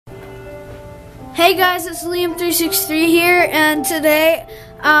Hey guys, it's Liam363 here, and today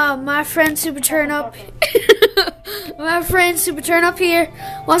my friend Super Turnup here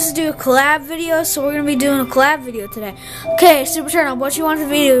wants to do a collab video, so we're gonna be doing a collab video today. Okay, Super Turnup, what you want the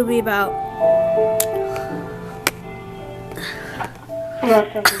video to be about?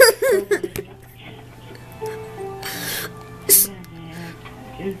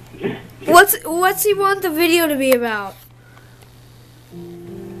 What's he want the video to be about?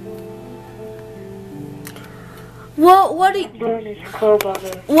 Well, what do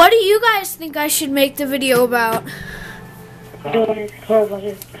you guys think I should make the video about? Oh,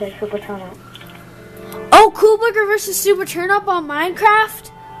 Cool Burger versus Super Turnup on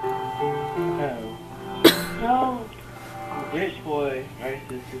Minecraft? No. Rich Boy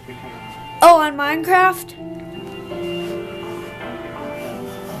versus Super Turnup. Oh, on Minecraft?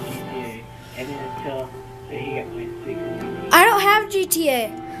 GTA. And then until he got my 6. I don't have GTA.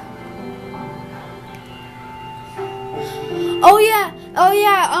 Oh yeah,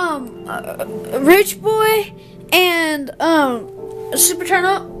 Rich Boy and Super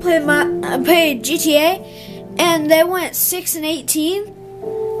Turnup played GTA, and they went 6 and 18.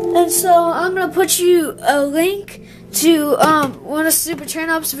 And so I'm gonna put you a link to one of Super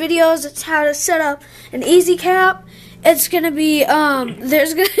Turnup's videos. It's how to set up an easy cap. It's gonna be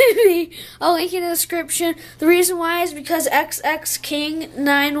there's gonna be a link in the description. The reason why is because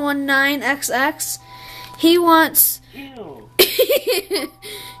xxking919xx he wants. Ew.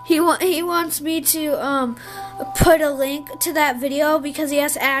 he wants me to put a link to that video because he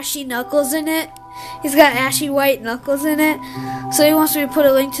has ashy knuckles in it. He's got ashy white knuckles in it, so he wants me to put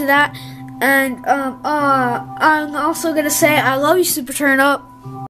a link to that. And I'm also gonna say I love you, Super Turnup.